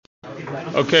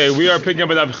Okay, we are picking up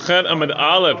with Chet Amud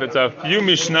Aleph. It's a few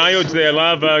Mishnayot today. I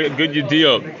love good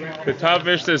Yediyot. The top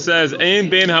Mishnah says, Ein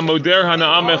ben hamoder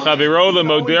hana'am chaviro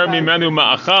lemoder mimenu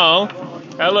ma'achal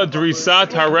ela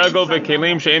drisat haregel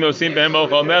v'kelim she'en osim behem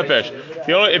ochal nefesh.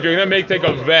 You know, if you're going to take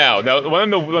a vow, now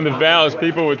one of the vows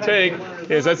people would take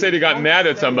is, let's say they got mad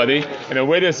at somebody, and a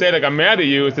way to say like I'm mad at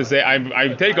you is to say I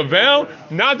take a vow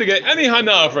not to get any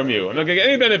hana from you, I'm not going to get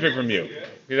any benefit from you.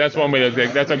 Okay, that's one way to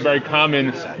take. That's a very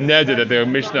common neder that the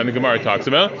Mishnah and the Gemara talks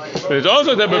about. But there's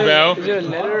also a type of vow. Is it a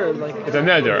neder or like? It's a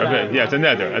neder. Okay, yeah, it's a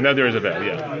neder. A neder is a vow.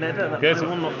 Yeah. Neder. Okay, so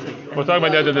we'll talk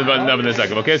about neder in a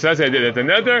second. Okay, so that's it. It's a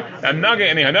neder. I'm not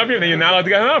getting any hana from you, then you're not allowed to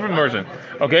get hana from the person.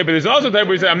 Okay, but there's also a type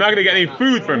where you say I'm not going to get any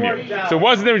food from you. So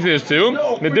what's the difference between these two?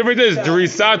 The difference is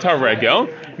drisat haregel,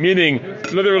 meaning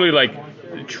literally like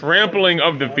trampling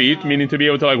of the feet, meaning to be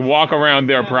able to like walk around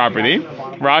their property.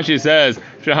 Rashi says,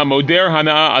 "Shehamoder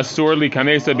hana asur li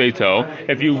kanesa beito."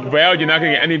 If you vowed you're not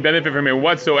going to get any benefit from him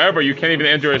whatsoever, you can't even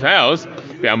enter his house.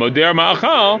 Shehamoder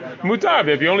ma'achal mutar.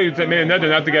 If you only made a neder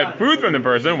not to get food from the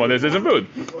person, well, this isn't food.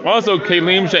 Also,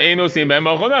 kelim she'eno sim behem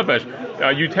ochel nefesh,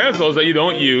 utensils that you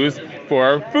don't use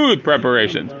for food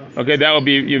preparations. Okay, that will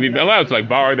be you'll be allowed to like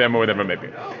borrow them or whatever it may be.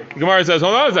 Gemara says,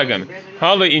 hold on a second.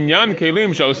 When it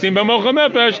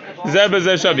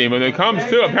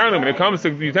comes to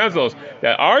utensils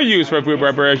that are used for food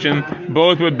preparation,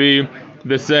 both would be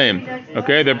the same.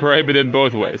 Okay, they're prohibited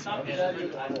both ways.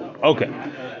 Okay.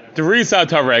 Drisat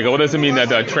haregel. What does it mean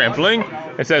that trampling?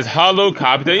 It says halu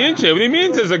kapte inche. What do you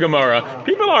mean, says the Gemara?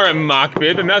 People aren't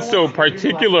makbid, and that's so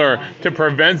particular to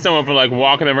prevent someone from like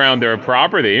walking around their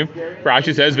property.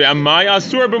 Rashi says ve'amai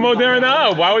asur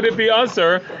b'moderna. Why would it be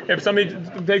asur if somebody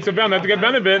takes a vow not to get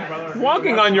benefit?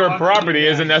 Walking on your property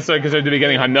isn't necessarily considered to be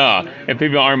getting hana if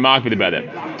people aren't makbid about it.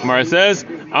 Gemara says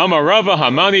Amar Rava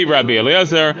Hamani Rabbi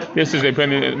Eliezer. This is the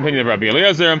opinion of Rabbi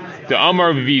Eliezer. The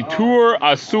Amar Vitur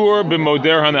Asur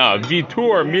b'moder hana.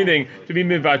 Vitur meaning to be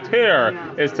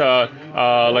mivater is to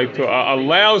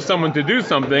allow someone to do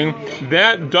something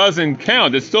that doesn't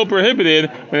count. It's still prohibited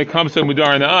when it comes to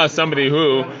mudar hana, somebody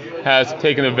who has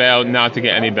taken a vow not to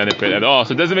get any benefit at all.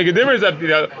 So it doesn't make a difference that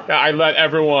that I let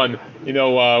everyone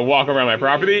walk around my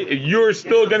property. You're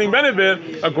still getting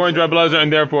benefit according to Rabbi Eliezer,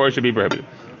 and therefore it should be prohibited.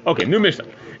 Okay, new Mishnah.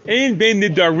 Ein bein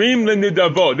nidarim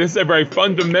lenidavot. This is a very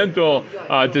fundamental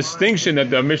distinction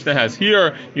that the Mishnah has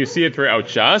here. You see it throughout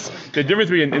Shas. The difference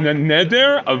between a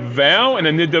neder, a vow, and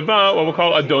a nidava, what we'll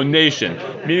call a donation.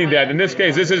 Meaning that in this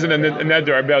case, this isn't a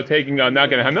neder about taking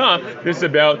not getting hana. This is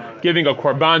about giving a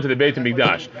korban to the Beit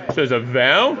HaMikdash. So there's a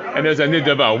vow and there's a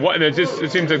nidava. And it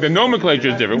seems like the nomenclature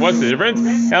is different. What's the difference?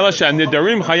 Elasha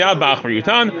nidarim chayav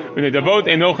b'achriutan, nidavot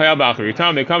eno chayav b'achriutan.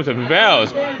 When it comes to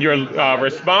vows, you're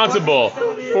responsible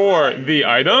for the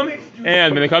item,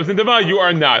 and when it comes to Dava, you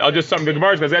are not. I'll just the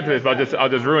Gemara goes after this, but I'll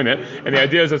just ruin it. And the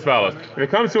idea is as follows: when it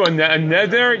comes to a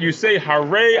neder, you say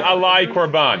Harei Alai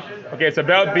Korban. Okay, it's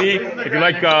about if you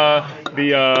like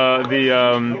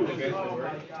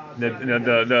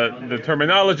the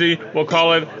terminology, we'll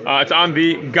call it, it's on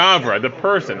the gavra, the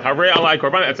person. Harei alai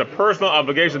korban, it's a personal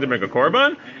obligation to bring a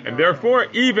korban, and therefore,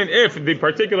 even if the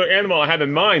particular animal I had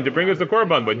in mind to bring us the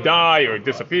korban would die or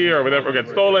disappear or whatever, or get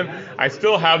stolen, I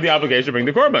still have the obligation to bring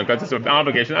the korban, because it's an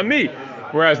obligation on me.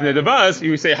 Whereas in the Nedavas,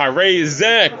 you say Harei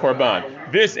zeh korban.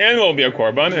 This animal will be a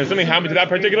korban, and if something happened to that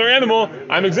particular animal,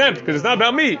 I'm exempt, because it's not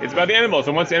about me, it's about the animal.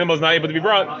 So once the animal is not able to be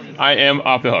brought, I am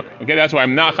off the hook. Okay, that's why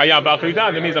I'm not chayav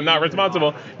b'achriutan. That means I'm not responsible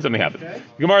if something happens. The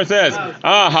Gemara says,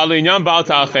 halinyan ba'al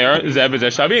ta'acher zeh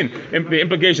v'zeh shavin. The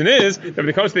implication is that when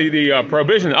it comes to the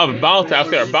prohibition of ba'al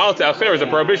ta'acher is a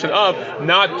prohibition of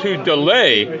not to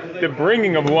delay the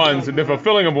bringing of the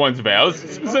fulfilling of one's vows.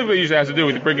 Specifically, usually has to do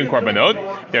with bringing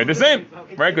korbanot. They're the same,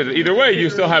 right? Because either way, you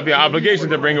still have the obligation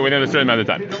to bring it within a certain amount of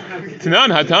time.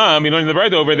 Tanan hatam, you learn the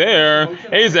right over there.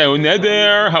 Ezeu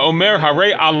neder haomer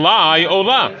harei alai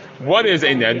olah. What is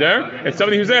a neder? It's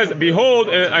somebody who says, "Behold,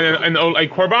 a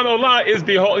korban olah is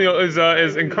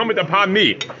incumbent upon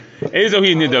me."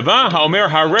 Ezohi nidava haomer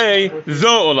harei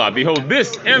zo olah. Behold,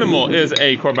 this animal is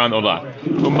a korban olah.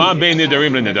 Uma bein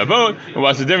nidarim lenidavot. And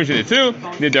what's the difference between the two?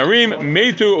 Nidarim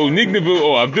meitu o nignevu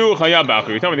o abdu chayav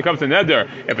b'achriutan. When it comes to neder,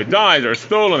 if it dies or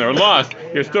stolen or lost,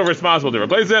 you're still responsible to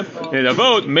replace it.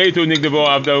 Nidavot meitu nignevu o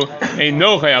abdu ain't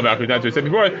no chayav b'achriutan. So we said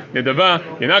before, nidava,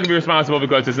 you're not going to be responsible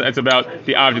because it's about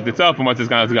the object itself and once it's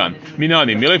gone, it's gone.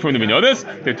 Minani, merely from we know this.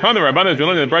 The ton of Rabbanan is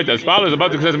learning the bright as follows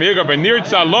about the success of Meir ben Nir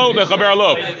Tzalo lechaber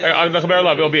alov.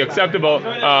 It'll be acceptable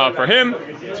for him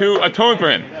to atone for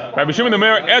him. Rabbi Shimon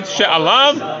Omer, et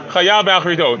she'alav chayav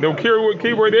b'achrito. The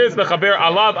key word is the chaber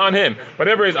alav on him.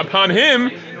 Whatever is upon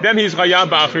him, then he's chayav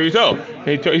b'achrito.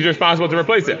 He's responsible to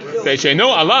replace it. They say no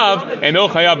alav and no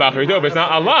chayav b'achrito. But it's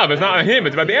not alav, it's not on him,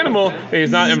 it's about the animal.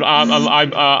 He's not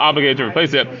obligated to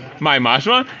replace it. My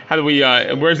mashma. How do we?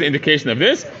 Where's the indication of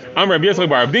this? Amar Rabbi Yitzchak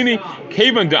bar Abdini,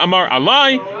 Kevan de Amar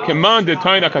alai, Keman de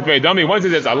Taina katvei dami. Once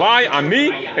it says alai on me,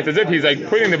 it's as if he's like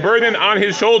putting the burden on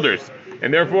his shoulders.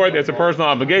 And therefore, it's a personal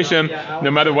obligation, no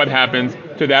matter what happens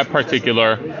to that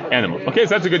particular animal. Okay, so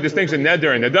that's a good distinction.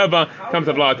 Neder and Nedava comes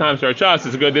up a lot of times to our chas.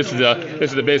 It's good. This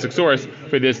is the basic source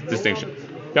for this distinction.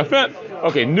 Yafet.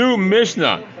 Okay, new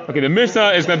Mishnah. Okay, the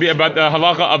Mishnah is going to be about the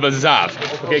halacha of a zav.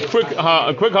 Okay, quick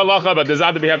halacha about the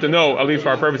zav that we have to know, at least for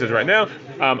our purposes right now.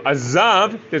 A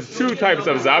zav, there's two types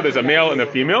of zav. There's a male and a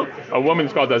female. A woman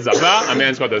is called a zava. A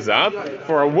man is called a zav.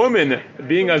 For a woman,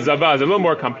 being a zava is a little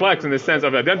more complex in the sense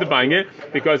of identifying it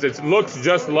because it looks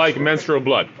just like menstrual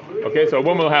blood. Okay, so a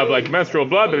woman will have like menstrual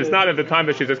blood, but it's not at the time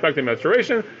that she's expecting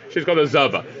menstruation. She's called a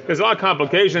zava. There's a lot of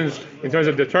complications in terms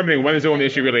of determining when is the woman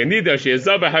is she really a nida. She is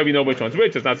zava. How do we know which one's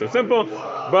which? It's not so simple,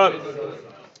 but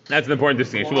that's an important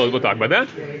distinction. We'll talk about that.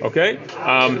 Okay.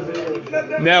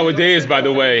 Nowadays, by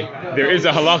the way, there is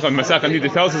a halacha in Masach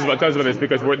Nida tells us about this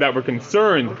because we're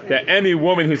concerned that any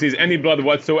woman who sees any blood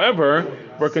whatsoever,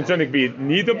 we're concerned it could be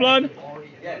nida blood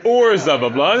or zava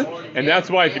blood, and that's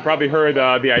why if you probably heard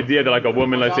the idea that like a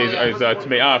woman, let's say, is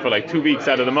tme'ah for like 2 weeks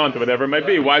out of the month or whatever it might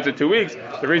be. Why is it 2 weeks?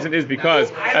 The reason is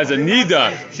because as a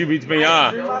nida, she'd be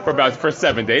tme'ah for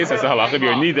 7 days. That's the halacha. If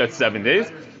you're a nida, it's 7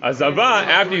 days. A zava,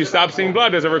 after you stop seeing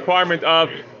blood, there's a requirement of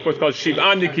what's called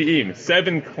shiv'an niki'im,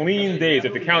 7 clean days.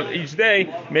 You have to count each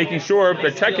day, making sure,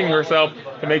 checking herself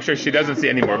to make sure she doesn't see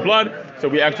any more blood. So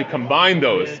we actually combine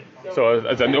those. So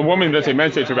as a woman, let's say,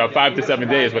 menstruates for about 5 to 7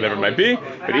 days, whatever it might be.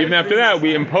 But even after that,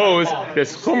 we impose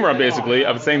this chumrah, basically,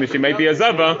 of saying that she might be a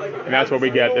zava, and that's where we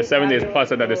get the 7 days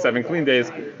plus another 7 clean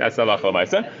days. That's halacha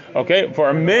l'maaseh. Okay, for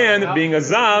a man, being a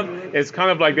zav is kind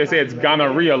of like, they say, it's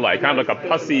gonorrhea-like, kind of like a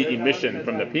pussy emission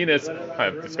from the penis.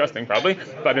 Kind of disgusting, probably.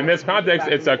 But in this context,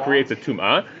 it creates a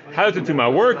tum'ah. How does the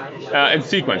tum'ah work? In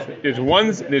sequence. There's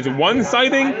one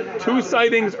sighting, 2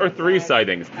 sightings, or 3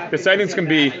 sightings. The sightings can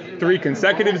be 3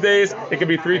 consecutive days. It can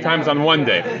be 3 times on 1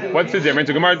 day. What's the difference?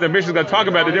 The Mishnah is going to talk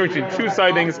about the difference between 2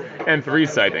 sightings and 3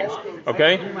 sightings.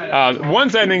 Okay? 1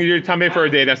 sighting, you're tameh for a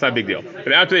day, that's not a big deal.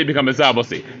 But after they become a zav, we'll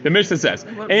see. The Mishnah says,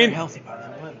 Ein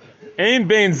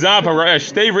bein zav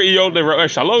ha'ra'esh shtei re'iyot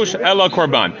le'ra'esh shalosh ela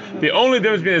korban. The only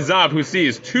difference between a zav who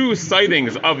sees 2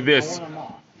 sightings of this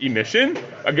emission,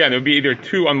 again, it would be either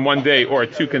 2 on 1 day or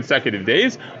 2 consecutive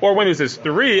days, or when it says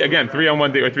 3, again, 3 on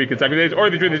 1 day or 3 consecutive days,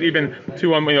 or the truth is even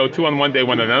 2 on 1 day,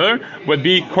 one another, would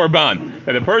be korban.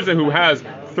 That the person who has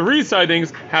 3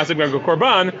 sightings has to go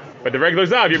korban, but the regular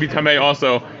zav, you'll be tamei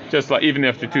also, just like even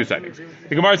after 2 sightings.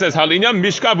 The Gemara says, Halinya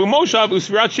mishkav umoshav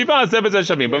usfirat shiva zevez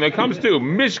shavim. But when it comes to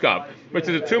mishkav, which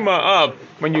is a tumah of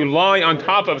when you lie on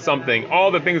top of something,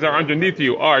 all the things that are underneath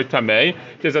you are tamei.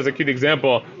 Just as a cute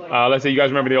example, let's say you guys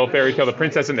remember the old fairy tale, The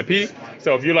Princess and the Pea.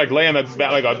 So if you like lay on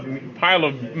like a pile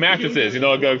of mattresses,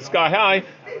 go sky high,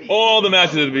 all the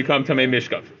mattresses become tamei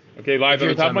mishkav. Okay, lies on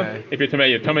the top one. If you're tamei,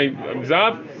 you're tamei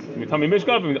zav, you're tamei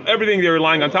mishkav, everything you're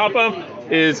lying on top of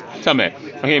is tamei.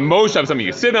 Okay, moshav, something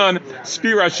you sit on.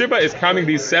 Spira shiva is counting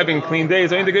these 7 clean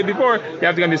days. I indicated before, you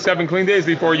have to count these 7 clean days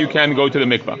before you can go to the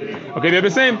mikvah. Okay, they're the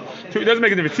same. It doesn't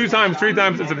make a difference. 2 times, 3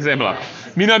 times, it's the same halach.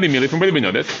 Minadi mili. From where do we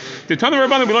know this? The Tana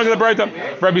Rabbanan, we learned in the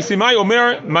Braita. Rabbi Simai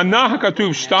Omer Manah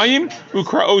hakatuv shtayim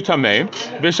ukra'ot tamei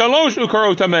v'shalosh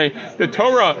ukra'ot tamei. The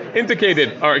Torah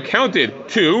indicated or counted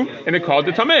 2, and it called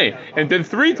the tamei, and then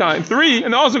 3 times 3,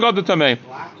 and also called the tamei.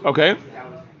 Okay.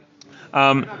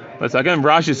 Let's again.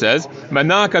 Rashi says,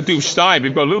 "Manah katuv shtayim." We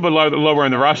go a little bit lower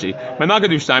in the Rashi. Manah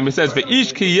katuv shtayim. It says,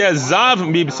 "Ve'ish ki yeh zav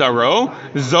mibsaro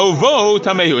zovo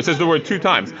tamehu." It says the word 2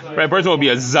 times. Right, a person will be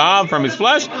a zav from his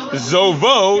flesh.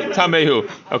 Zovo tamehu.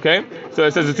 Okay, so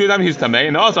it says the 2 times he's tamei,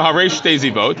 and also haresh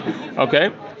shtei zivot.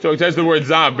 Okay. So it says the word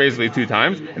zav basically 2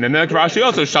 times, and then the next Rashi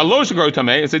also shalosh gro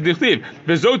tamei. It says dichtiv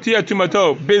bezotia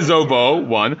tumato bizovo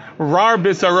 1, rar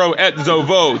bisaro et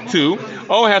zovo 2,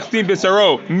 o hechtim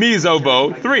bisaro mi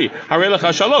zovo 3,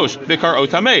 harelecha shalosh vikar o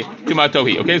tamei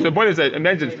tumatohi. Okay, so the point is that it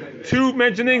mentions 2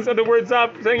 mentionings of the word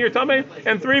zav saying you're tamei,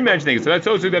 and 3 mentionings. So that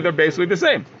shows you that they're basically the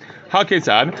same.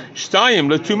 Haketzad shtayim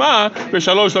letuma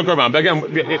v'shalosh lekorban. But again,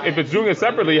 if it's doing it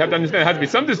separately, you have to understand it has to be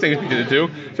some distinction between the 2.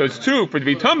 So it's 2 for it to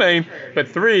be tamei, but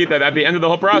 3 that at the end of the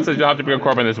whole process you'll have to bring a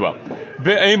korban as well.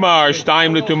 Ve'emar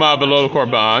shtayim letuma v'lo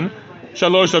korban.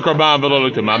 shalosh korban v'lo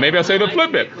l'tumah. Maybe I'll say the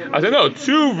flip it. I say no,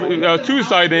 two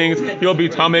sightings you'll be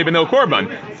tamei but no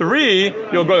korban. 3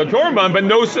 you'll go to korban but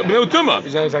no tumah.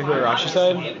 Is that exactly what Rashi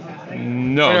said?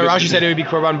 No. Rashi said it would be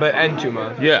korban but and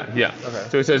tumah. Yeah. Okay.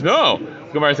 So he says no.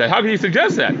 Gemara said, how can you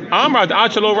suggest that? Amrat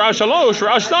achalo ra'ashalosh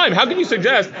ra'ashtaim. How can you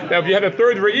suggest that if you had a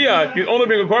third re'iyah, you'd only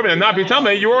bring a korban and not be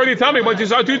tamei? You were already tamei once you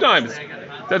saw 2 times.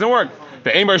 Doesn't work. The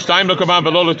Eimer Shtaim lo korban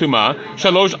v'lo l'tumah,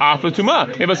 shalosh af l'tumah.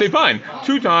 Maybe I say fine.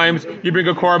 2 times you bring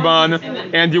a korban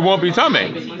and you won't be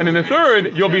tamei, and in the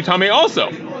third you'll be tamei also.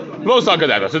 Lo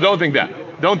sakadaga. So don't think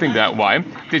that. Don't think that. Why?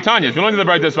 Titanias. We learn in the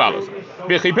Brayta as follows.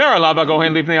 It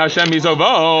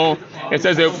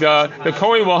says that the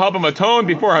Kohen will help him atone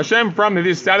before Hashem from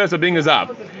his status of being a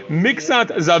Zav. Mixat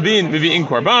Zavin Mivi'in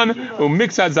Korban,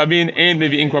 Mixat Zavin and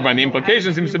Mivi'in Korban. The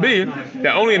implication seems to be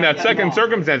that only in that second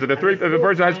circumstance, if the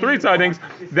person has 3 sightings,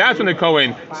 that's when the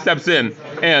Kohen steps in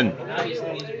and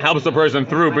helps the person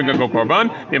through bringing a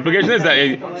korban. The implication is that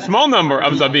a small number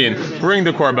of Zavin bring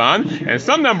the korban, and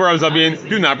some number of Zavin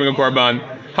do not bring a korban.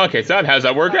 Okay, so how does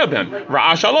that work out then?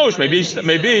 Ra'ashalosh, maybe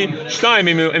shtaim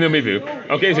mivu.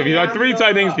 Okay, so if you have 3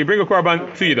 sightings, you bring a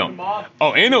korban, 2 you don't.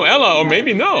 Oh, eno ella, or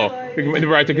maybe no. The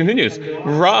writer continues.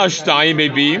 Ra'ashtaim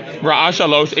maybe,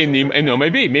 ra'ashalosh eno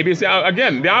maybe. Maybe it's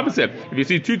again the opposite. If you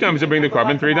see 2 times you bring the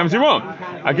korban, 3 times you won't.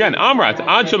 Again, amrat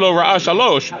achalo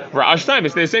ra'ashalosh ra'ashtaim.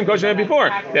 It's the same question I had before.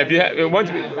 That if you have,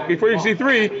 once before you see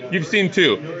 3, you've seen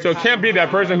 2. So it can't be that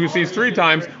person who sees 3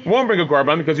 times won't bring a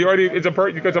korban because because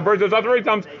a person who saw 3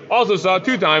 times also saw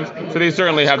 2 times, so they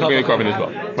certainly have to bring a korban as well.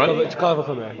 Right? It's kal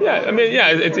v'chomer. Yeah, I mean, yeah,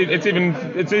 it's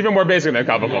even more basic than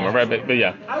kal v'chomer, right? But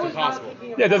yeah, it's impossible.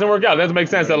 Yeah, it doesn't work out. It doesn't make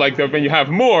sense that like when you have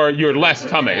more, you're less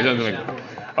tamei. It doesn't make sense.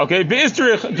 Okay,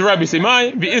 v'istrich to Rabbi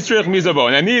Simai, v'istrich mizavo,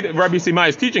 and I need Rabbi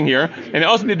Simai's teaching here, and I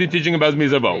also need the teaching about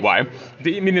mizavo. Why?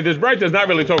 Meaning this bright is not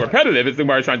really so repetitive. It's the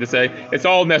Gemara is trying to say it's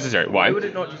all necessary. Why? Why would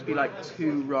it not just be like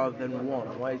 2 rather than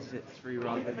 1? Why is it 3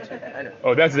 rather than 2? I know.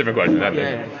 Oh, that's a different question.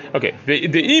 Okay, the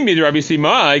imi Rabbi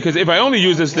Simai, because if I only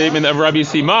use the statement of Rabbi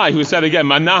Simai, who said again,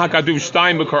 manah hakaduv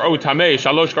shtaim b'karo tamei,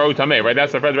 shalosh karo tamei, right?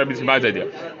 That's the first Rabbi Simai's idea.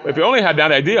 If we only had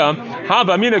that idea,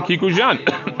 hava mina kikujan.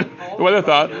 What I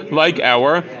thought, like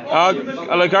our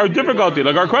difficulty,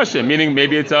 like our question, meaning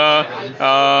maybe it's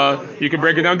you can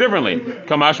break it down differently.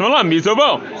 Kamash malam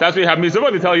mizovo. So that's why you have mizovo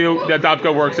to tell you that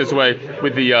Dafka works this way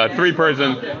with the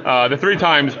 3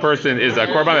 times person is a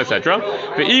korban, etc.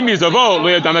 The e mizovo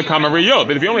le'adana kamariyo.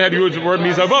 But if you only had to use the word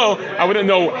mizovo, I wouldn't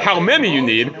know how many you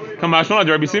need. Kamash malam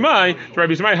to Rabbi Simai.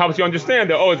 Rabbi Simai helps you understand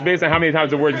that it's based on how many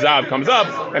times the word zav comes up,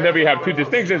 and then we have 2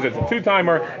 distinctions. It's a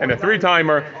 2-timer and a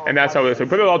 3-timer, and that's how it is. So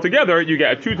put it all together, you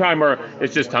get a 2-timer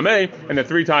is just tamei, and a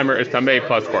 3-timer is tamei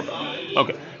plus korban.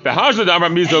 Okay. The hajda d'amar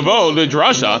mizovo the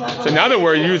drasha. So now that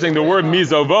we're using the word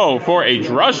mizovo for a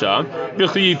drasha,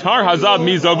 v'chiyitar hazav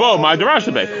mizovo my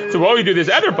drasha. So what we do this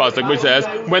other pasuk which says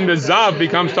when the zav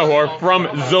becomes tahor from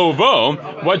zovo,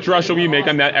 what drasha we make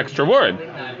on that extra word?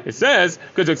 It says,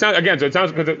 because it sounds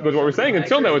because what we're saying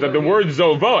until now is that the word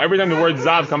zovo, every time the word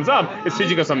zav comes up, it's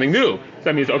teaching us something new. So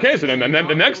that means, okay, so then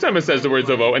the next time it says the word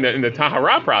zovo in the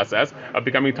tahara process of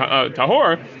becoming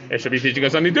tahor, it should be teaching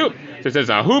us something new. So it says,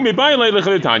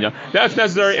 that's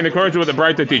necessary in accordance with what the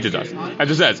Brayta teaches us. As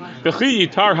it says,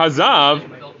 tar hazav,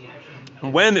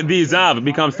 when the zav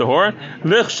becomes tahor,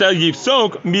 lich shel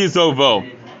yifsok mizovo.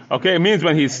 Okay, it means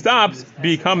when he stops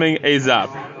becoming a zav.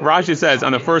 Rashi says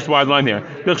on the first wide line here,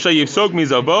 "L'chshay yifsok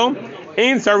mizovo,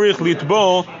 ein sarich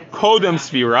litbo kodem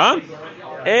sfira,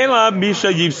 ela misha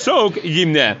yifsok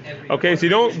yimneh." Okay, so you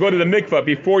don't go to the mikvah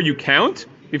before you count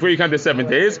the 7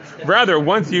 days. Rather,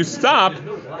 once you stop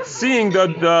seeing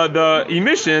the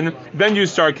emission, then you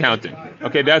start counting.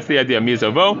 Okay, that's the idea.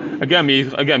 Mizovo.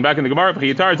 Again, back in the Gemara.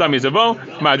 V'chiyitar hazav mizovo.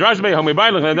 Ma'adrash bei homi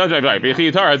bay l'chadadrash.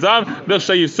 V'chiyitar hazav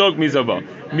l'chshay yifsok mizovo.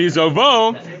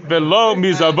 Mizovo velo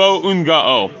mizovo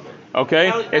ungao.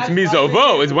 Okay, it's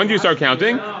mizovo. It's when you start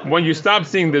counting, when you stop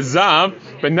seeing the zav,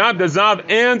 but not the zav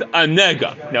and a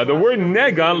nega. Now the word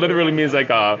nega literally means like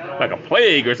a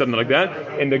plague or something like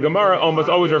that. And the Gemara almost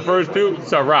always refers to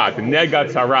sarat,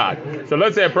 nega sarat. So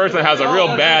let's say a person has a real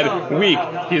bad week.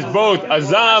 He's both a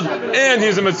zav and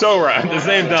he's a mitzorah at the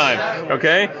same time.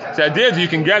 Okay, so the idea is you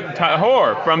can get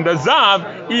tahor from the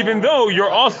zav even though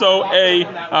you're also a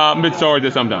mitzorah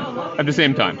at the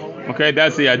same time. Okay,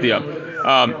 that's the idea.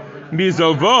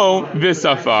 Mizovo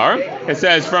v'safar. It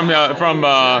says from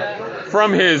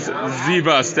his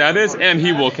ziva status, and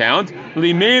he will count.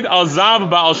 Limed al zav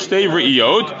ba'al shtei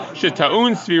re'iyot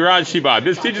shetaun svirat shiva.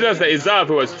 This teaches us that a zav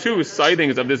who has 2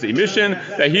 sightings of this emission,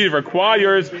 that he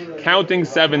requires counting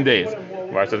 7 days.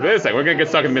 We're going to get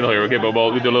stuck in the middle here. Okay, but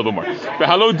we'll do a little bit more. But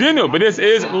hello dinu. But this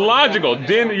is logical.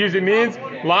 Din usually means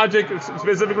logic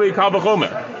specifically kal v'chomer.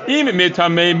 Im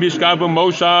mitamei mishkav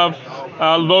u'moshav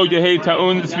lo yehei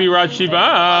ta'un svirat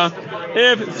shiva.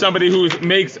 If somebody who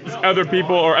makes other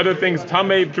people or other things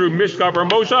tamei through mishkav or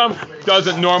moshav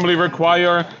doesn't normally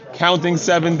require counting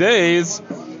 7 days.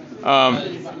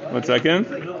 1 second.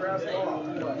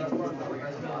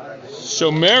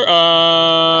 Shomer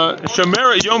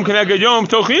yom keneged yom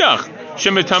tochiach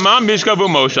shemetamam mishkav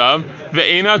u'moshav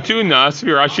ve'ena tuna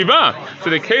svirat shiva. So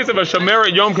the case of a shomer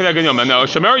yom keneged yom. Now,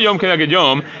 shomer yom keneged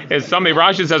yom is something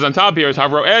Rashi says on top here is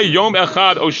havroeh yom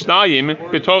echad o shnayim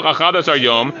b'toch achadasar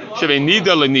yom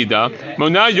shevenida lenida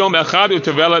mona yom echad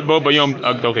utevelet bo b'yom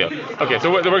tochiach. Okay,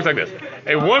 so it works like this.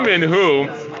 A woman who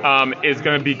is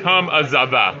going to become a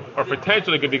zava, or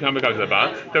potentially could become a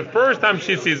zava, the first time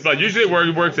she sees blood, usually where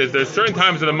it works is there's certain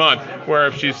times of the month where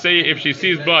if she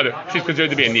sees blood, she's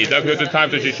considered to be a nida, because there's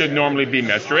times where she should normally be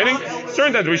menstruating.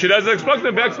 Certain times where she doesn't expect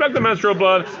the menstrual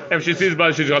blood, and if she sees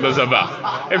blood, she's called a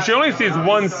zava. If she only sees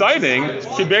one sighting,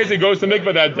 she basically goes to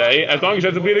mikvah that day. As long as she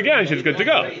doesn't bleed again, she's good to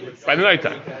go by the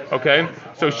nighttime. Okay,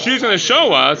 so she's going to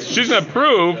show us, she's going to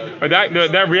prove, or that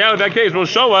reality of that case will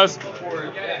show us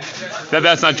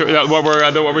that's not true. What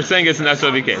we're saying isn't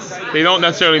necessarily the case. They don't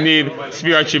necessarily need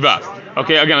Svirat Shiva.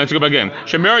 Okay, again, let's go back again.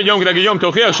 Shemer yom kedeged yom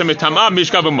tochiach shemetama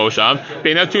mishkav u'moshav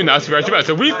be'inatu nas Svirat Shiva.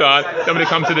 So we thought that when it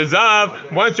comes to the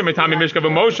zav, once you're metami mishkav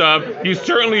u'moshav, you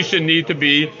certainly should need to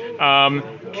be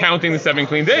counting the 7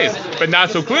 clean days, but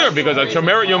not so clear because at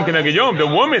Shomer Yom Keneged Yom, the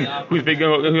woman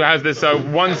who has this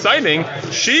one sighting,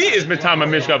 she is metama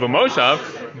mishkav u'moshav,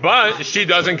 but she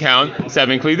doesn't count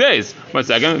 7 clean days. 1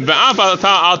 second.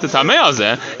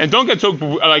 And don't get so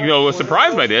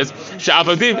surprised by this.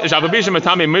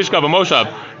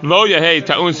 Lo yehei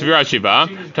ta'un svirat shiva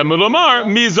tamulomar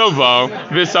mizovo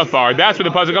v'safar. That's where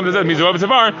the pasuk comes and says mizovo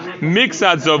v'safar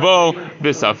mixat zovo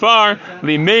v'safar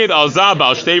limeid al zab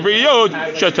al shtei riyot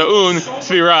sheta'un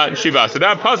svirat shiva. So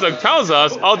that pasuk tells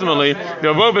us ultimately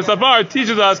the zovo v'safar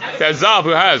teaches us that zav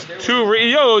who has 2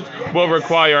 riyot will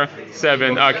require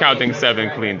counting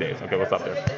 7 clean days. Okay, we'll stop there.